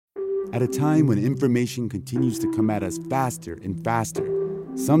At a time when information continues to come at us faster and faster,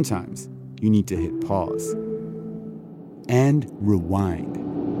 sometimes you need to hit pause and rewind.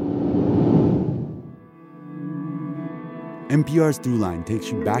 NPR's Throughline takes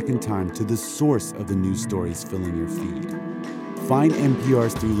you back in time to the source of the news stories filling your feed. Find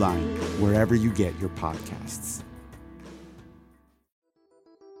NPR's Throughline wherever you get your podcasts.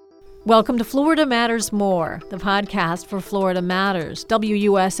 Welcome to Florida Matters More, the podcast for Florida Matters,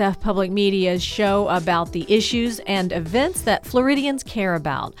 WUSF Public Media's show about the issues and events that Floridians care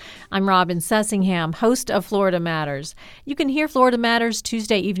about. I'm Robin Sessingham, host of Florida Matters. You can hear Florida Matters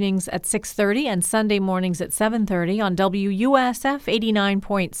Tuesday evenings at 6:30 and Sunday mornings at 7:30 on WUSF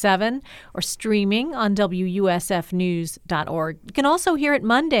 89.7 or streaming on WUSFnews.org. You can also hear it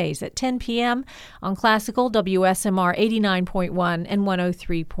Mondays at 10 p.m. on Classical WSMR 89.1 and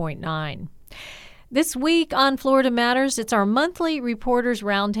 103.9. This week on Florida Matters, it's our monthly Reporters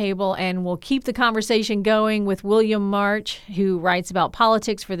Roundtable, and we'll keep the conversation going with William March, who writes about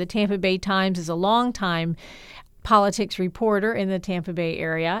politics for the Tampa Bay Times, is a longtime politics reporter in the Tampa Bay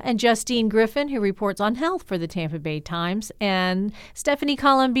area, and Justine Griffin, who reports on health for the Tampa Bay Times, and Stephanie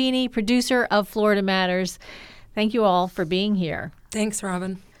Colombini, producer of Florida Matters. Thank you all for being here. Thanks,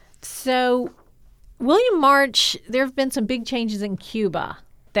 Robin. So, William March, there have been some big changes in Cuba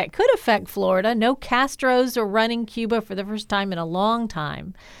that could affect Florida. No Castros are running Cuba for the first time in a long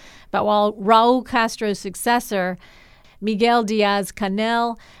time. But while Raul Castro's successor, Miguel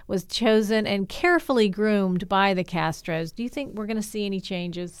Diaz-Canel, was chosen and carefully groomed by the Castros, do you think we're going to see any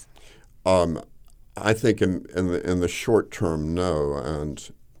changes? I think in the short term, no. And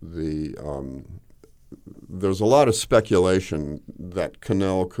there's a lot of speculation that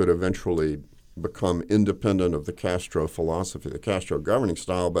Canel could eventually become independent of the Castro philosophy, the Castro governing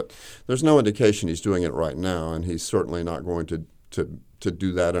style, but there's no indication he's doing it right now, and he's certainly not going to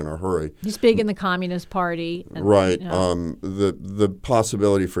do that in a hurry. He's big in the Communist Party. Right. The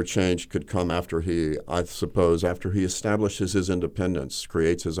possibility for change could come after he establishes his independence,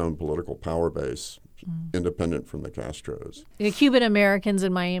 creates his own political power base, independent from the Castros. The Cuban Americans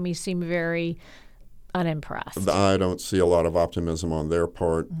in Miami seem very unimpressed. I don't see a lot of optimism on their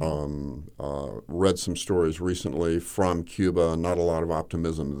part. Read some stories recently from Cuba, not a lot of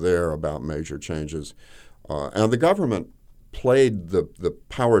optimism there about major changes. And the government played the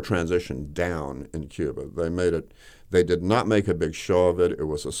power transition down in Cuba. They did not make a big show of it. It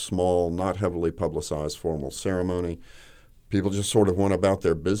was a small, not heavily publicized formal ceremony. People just sort of went about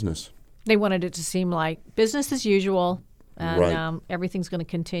their business. They wanted it to seem like business as usual. And right. Everything's going to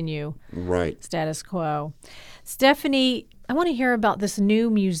continue. Right. Status quo. Stephanie, I want to hear about this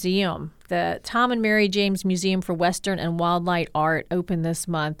new museum. The Tom and Mary James Museum for Western and Wildlife Art opened this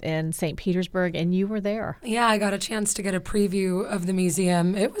month in St. Petersburg, and you were there. Yeah, I got a chance to get a preview of the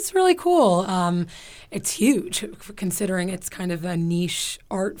museum. It was really cool. It's huge, considering it's kind of a niche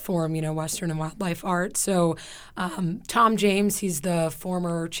art form, Western and wildlife art. So Tom James, he's the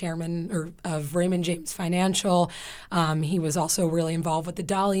former chairman of Raymond James Financial. He was also really involved with the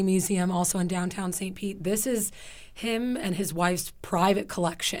Dali Museum, also in downtown St. Pete. This is him and his wife's private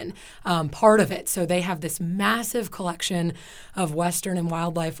collection, part of it. So they have this massive collection of Western and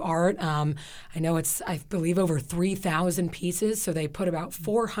wildlife art. I know it's, I believe, over 3,000 pieces. So they put about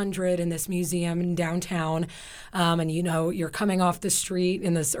 400 in this museum in downtown. And, you're coming off the street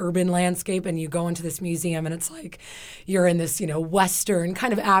in this urban landscape and you go into this museum and it's like you're in this, Western,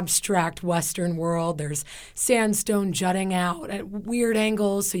 kind of abstract Western world. There's sandstone jutting out at weird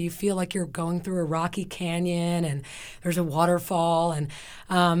angles. So you feel like you're going through a rocky canyon, and there's a waterfall, and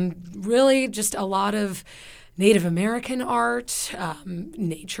really just a lot of Native American art,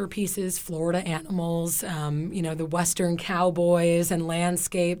 nature pieces, Florida animals, the Western cowboys and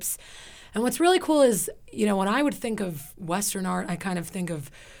landscapes. And what's really cool is, when I would think of Western art, I kind of think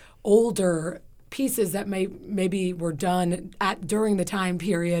of older pieces that maybe were done during the time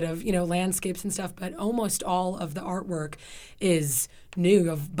period of, landscapes and stuff, but almost all of the artwork is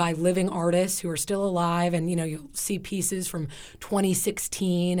new by living artists who are still alive. And, you'll see pieces from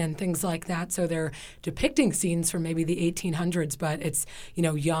 2016 and things like that. So they're depicting scenes from maybe the 1800s, but it's,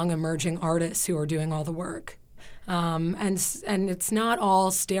 young emerging artists who are doing all the work. And it's not all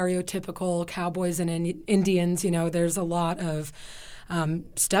stereotypical cowboys and Indians. There's a lot of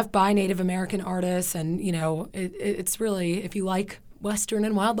stuff by Native American artists. And, it's really, if you like Western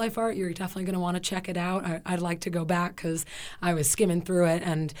and wildlife art, you're definitely going to want to check it out. I'd like to go back because I was skimming through it,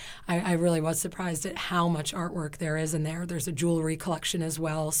 and I really was surprised at how much artwork there is in there. There's a jewelry collection as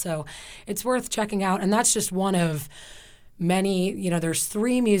well, so it's worth checking out. And that's just one of there's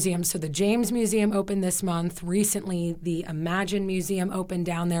 3 museums. So the James Museum opened this month. Recently, the Imagine Museum opened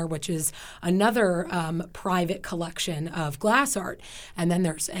down there, which is another private collection of glass art. And then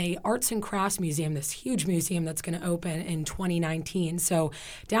there's a Arts and Crafts Museum, this huge museum that's going to open in 2019. So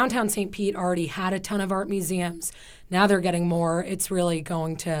downtown St. Pete already had a ton of art museums. Now they're getting more. It's really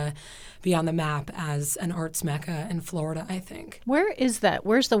going to be on the map as an arts mecca in Florida, I think. Where is that?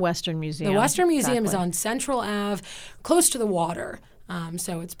 Where's the Western Museum? The Western Museum is exactly? on Central Ave, close to the water.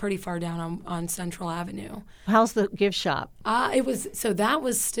 So it's pretty far down on Central Avenue. How's the gift shop? It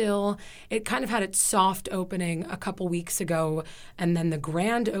kind of had its soft opening a couple weeks ago, and then the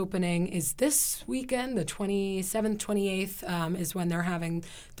grand opening is this weekend, the 27th, 28th is when they're having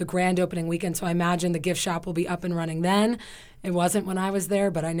the grand opening weekend. So I imagine the gift shop will be up and running then. It wasn't when I was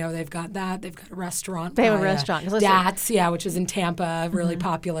there, but I know they've got that. They've got a restaurant. They have a restaurant. Dats, which is in Tampa, really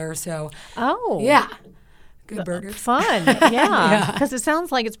popular. So, oh, yeah. Good burgers. Fun, yeah. Because it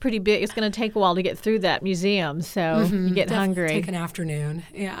sounds like it's pretty big. It's going to take a while to get through that museum, so you get hungry. Take an afternoon,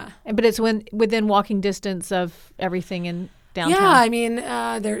 yeah. But it's within walking distance of everything in downtown. Yeah, I mean,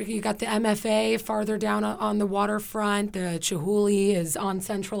 there you got the MFA farther down on the waterfront. The Chihuly is on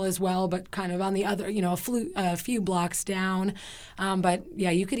Central as well, but kind of on the other, a few blocks down. But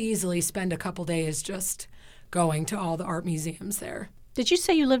yeah, you could easily spend a couple days just going to all the art museums there. Did you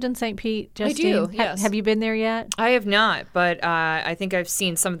say you lived in St. Pete, Justine? I do, yes. Have you been there yet? I have not, but I think I've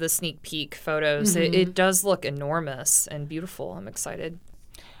seen some of the sneak peek photos. Mm-hmm. It does look enormous and beautiful. I'm excited.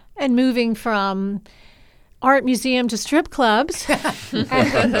 And moving from art museum to strip clubs,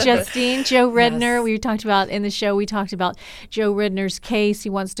 Justine, Joe Redner, Yes. we talked about Joe Redner's case. He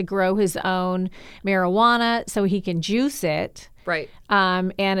wants to grow his own marijuana so he can juice it. Right.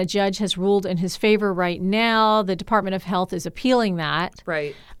 And a judge has ruled in his favor right now. The Department of Health is appealing that.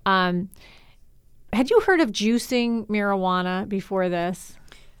 Right. Had you heard of juicing marijuana before this?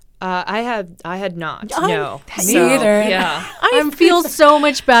 I had not. Oh, no. me either. Yeah. I feel so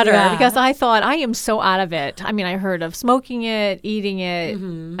much better Yeah. because I thought I am so out of it. I mean, I heard of smoking it, eating it,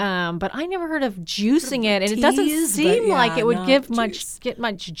 but I never heard of juicing it, and it doesn't teas, seem but like it would not get juice.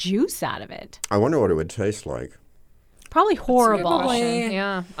 much juice out of it. I wonder what it would taste like. Probably horrible. question.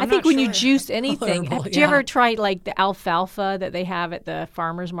 Yeah. I think when you juice. juice anything, Horrible, do you ever yeah. try like the alfalfa that they have at the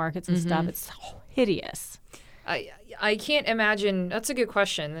farmers markets and stuff? It's hideous. I can't imagine. That's a good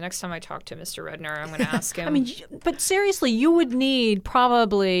question. The next time I talk to Mr. Redner, I'm going to ask him. I mean, but seriously, you would need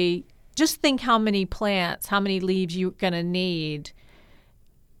probably just think how many plants, how many leaves you're going to need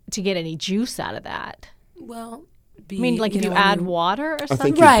to get any juice out of that. Well, I mean, like if you add water or I something?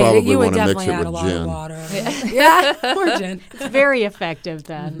 think you right, probably you would want to mix definitely it add a with lot gin. of water. Yeah, or gin. It's very effective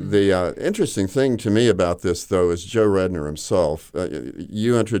then. The interesting thing to me about this, though, is Joe Redner himself.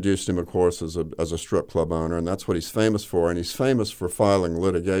 You introduced him, of course, as a strip club owner, and that's what he's famous for. And he's famous for filing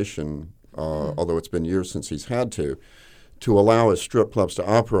litigation, although it's been years since he's had to allow his strip clubs to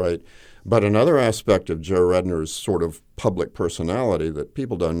operate. But another aspect of Joe Redner's sort of public personality that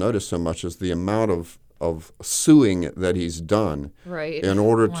people don't notice so much is the amount of suing that he's done Right. in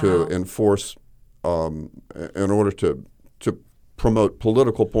order to enforce, in order to promote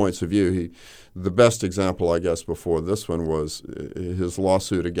political points of view. The best example, I guess, before this one was his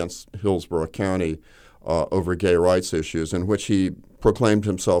lawsuit against Hillsborough County over gay rights issues, in which he proclaimed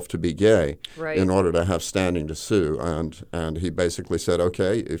himself to be gay Right. in order to have standing to sue. And he basically said,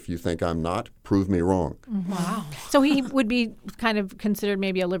 okay, if you think I'm not, prove me wrong. Wow. So he would be kind of considered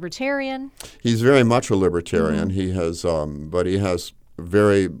maybe a libertarian? He's very much a libertarian. He has, but he has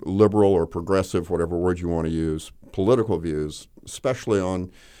very liberal or progressive, whatever word you want to use, political views, especially on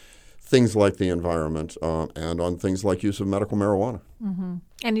things like the environment and on things like use of medical marijuana.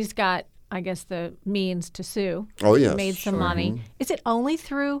 And he's got, I guess, the means to sue. Oh, yes. He made some money. Is it only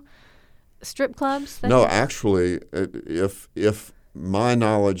through strip clubs? that No, he- actually, if my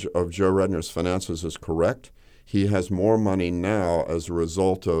knowledge of Joe Redner's finances is correct, he has more money now as a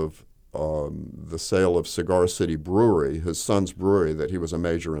result of the sale of Cigar City Brewery, his son's brewery that he was a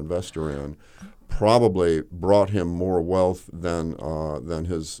major investor in, probably brought him more wealth than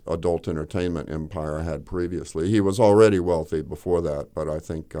his adult entertainment empire had previously. He was already wealthy before that, but I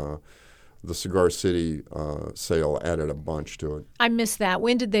think the Cigar City sale added a bunch to it. I missed that.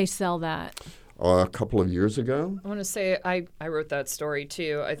 When did they sell that? A couple of years ago. I want to say I wrote that story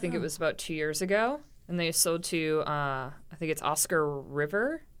too. I think it was about 2 years ago, and they sold to I think it's Oscar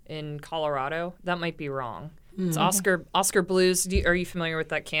River in Colorado. That might be wrong. It's Oscar Blues. Are you familiar with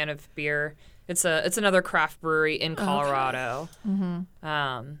that can of beer? It's another craft brewery in Colorado. And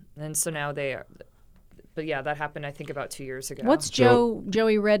so now But yeah, that happened, I think, about 2 years ago. What's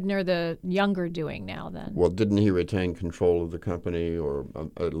Joey Redner, the younger, doing now then? Well, didn't he retain control of the company, or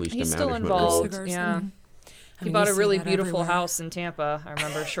at least He's a still management role? involved. Cigars, Yeah. I He mean, bought you a see really that beautiful everywhere. house in Tampa, I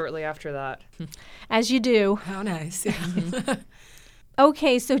remember, shortly after that. As you do. How nice. Yeah.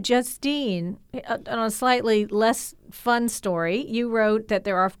 Okay, so Justine, on a slightly less fun story, you wrote that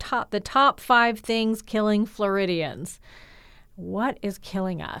there are the top 5 things killing Floridians. What is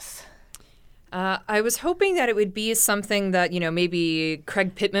killing us? I was hoping that it would be something that, maybe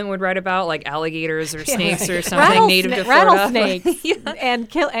Craig Pittman would write about, like alligators or snakes or something native to Florida. Rattlesnakes Yeah.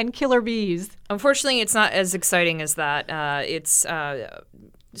 and killer bees. Unfortunately, it's not as exciting as that. It's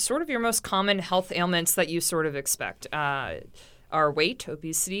sort of your most common health ailments that you sort of expect. Our weight,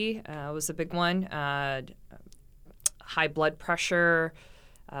 obesity was a big one, high blood pressure,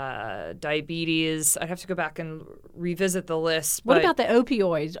 diabetes. I'd have to go back and revisit the list. What but about the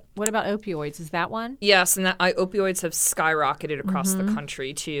opioids? What about opioids? Is that one? Yes, and opioids have skyrocketed across the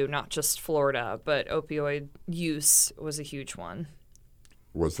country too, not just Florida, but opioid use was a huge one.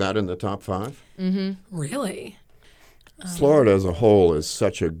 Was that in the top 5? Really? Florida as a whole is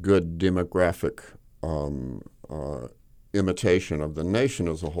such a good demographic imitation of the nation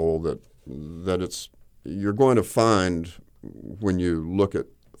as a whole that you're going to find, when you look at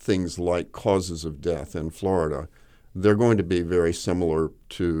things like causes of death in Florida, they're going to be very similar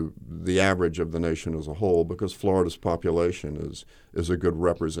to the average of the nation as a whole, because Florida's population is a good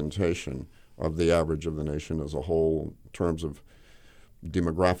representation of the average of the nation as a whole in terms of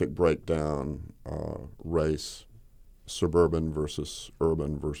demographic breakdown, race, suburban versus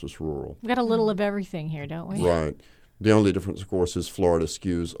urban versus rural. We've got a little of everything here, don't we? Right. The only difference, of course, is Florida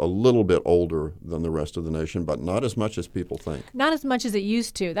skews a little bit older than the rest of the nation, but not as much as people think. Not as much as it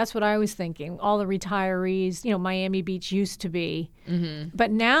used to. That's what I was thinking. All the retirees, Miami Beach used to be. But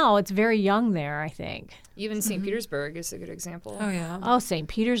now it's very young there, I think. Even St. Petersburg is a good example. Oh, yeah. Oh, St.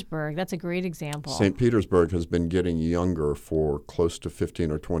 Petersburg. That's a great example. St. Petersburg has been getting younger for close to 15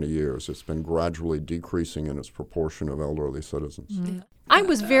 or 20 years. It's been gradually decreasing in its proportion of elderly citizens. I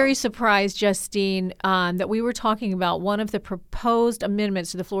was very surprised, Justine, that we were talking about one of the proposed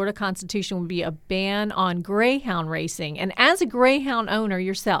amendments to the Florida Constitution would be a ban on greyhound racing. And as a greyhound owner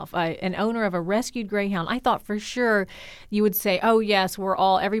yourself, an owner of a rescued greyhound, I thought for sure you would say, oh, yes,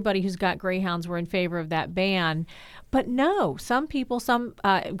 everybody who's got greyhounds, we're in favor of that ban. But no, some people, some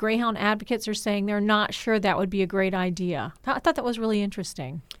greyhound advocates are saying they're not sure that would be a great idea. I thought that was really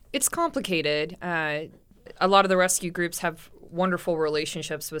interesting. It's complicated. A lot of the rescue groups have wonderful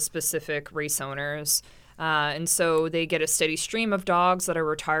relationships with specific race owners. And so they get a steady stream of dogs that are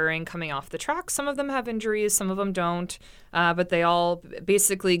retiring, coming off the track. Some of them have injuries, some of them don't. But they all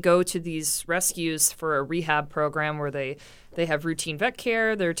basically go to these rescues for a rehab program where they have routine vet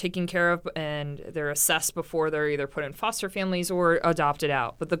care, they're taken care of, and they're assessed before they're either put in foster families or adopted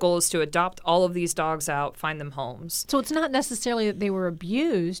out. But the goal is to adopt all of these dogs out, find them homes. So it's not necessarily that they were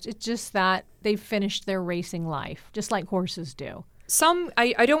abused. It's just that they finished their racing life, just like horses do.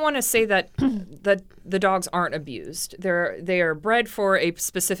 I don't want to say that that the dogs aren't abused. They are bred for a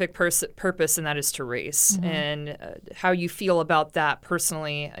specific purpose, and that is to race. And how you feel about that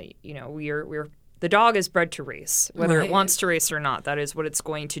personally, we're the dog is bred to race, whether it wants to race or not. That is what it's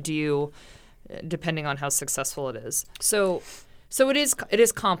going to do, depending on how successful it is. So it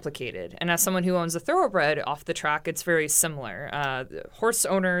is complicated. And as someone who owns a thoroughbred off the track, it's very similar. Horse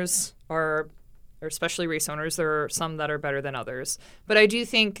owners or especially race owners, there are some that are better than others. But I do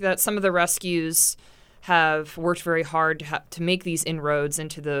think that some of the rescues have worked very hard to make these inroads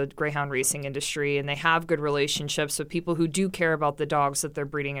into the greyhound racing industry, and they have good relationships with people who do care about the dogs that they're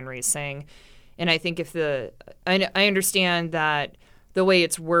breeding and racing. And I think I understand that the way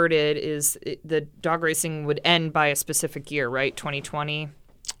it's worded is the dog racing would end by a specific year, right? 2020.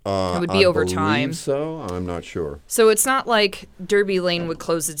 It would be over time. So I'm not sure. So it's not like Derby Lane would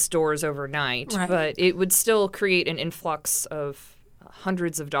close its doors overnight, but it would still create an influx of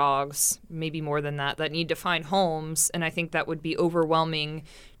hundreds of dogs, maybe more than that need to find homes. And I think that would be overwhelming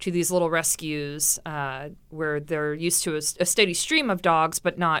to these little rescues where they're used to a steady stream of dogs,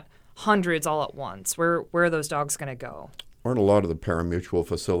 but not hundreds all at once. Where are those dogs going to go? Aren't a lot of the pari-mutuel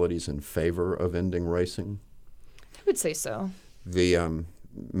facilities in favor of ending racing? I would say so.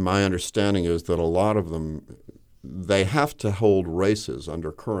 My understanding is that a lot of them, they have to hold races under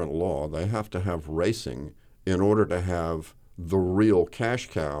current law. They have to have racing in order to have the real cash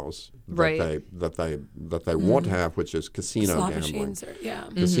cows that they want to have, which is casino Slot gambling. machines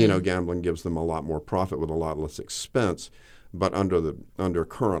Casino gambling gives them a lot more profit with a lot less expense. But under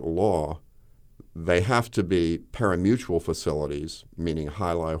current law, they have to be pari-mutuel facilities, meaning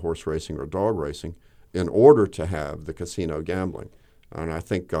highlight horse racing or dog racing, in order to have the casino gambling. And I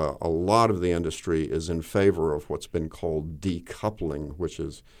think a lot of the industry is in favor of what's been called decoupling, which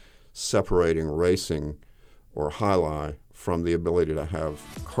is separating racing or jai-alai from the ability to have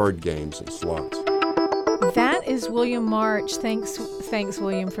card games and slots. That is William March. Thanks,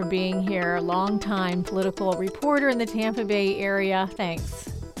 William, for being here. Longtime political reporter in the Tampa Bay area. Thanks.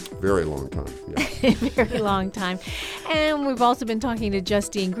 Very long time, yeah. Very long time. And we've also been talking to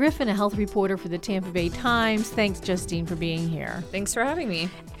Justine Griffin, a health reporter for the Tampa Bay Times. Thanks, Justine, for being here. Thanks for having me.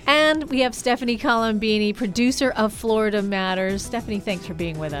 And we have Stephanie Colombini, producer of Florida Matters. Stephanie, thanks for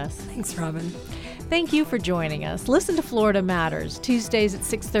being with us. Thanks, Robin. Thank you for joining us. Listen to Florida Matters, Tuesdays at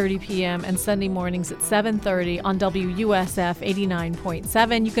 6:30 p.m. and Sunday mornings at 7:30 on WUSF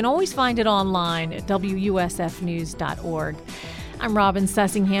 89.7. You can always find it online at WUSFnews.org. I'm Robin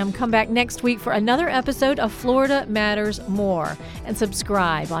Sussingham. Come back next week for another episode of Florida Matters More. And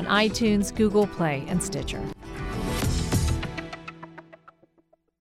subscribe on iTunes, Google Play, and Stitcher.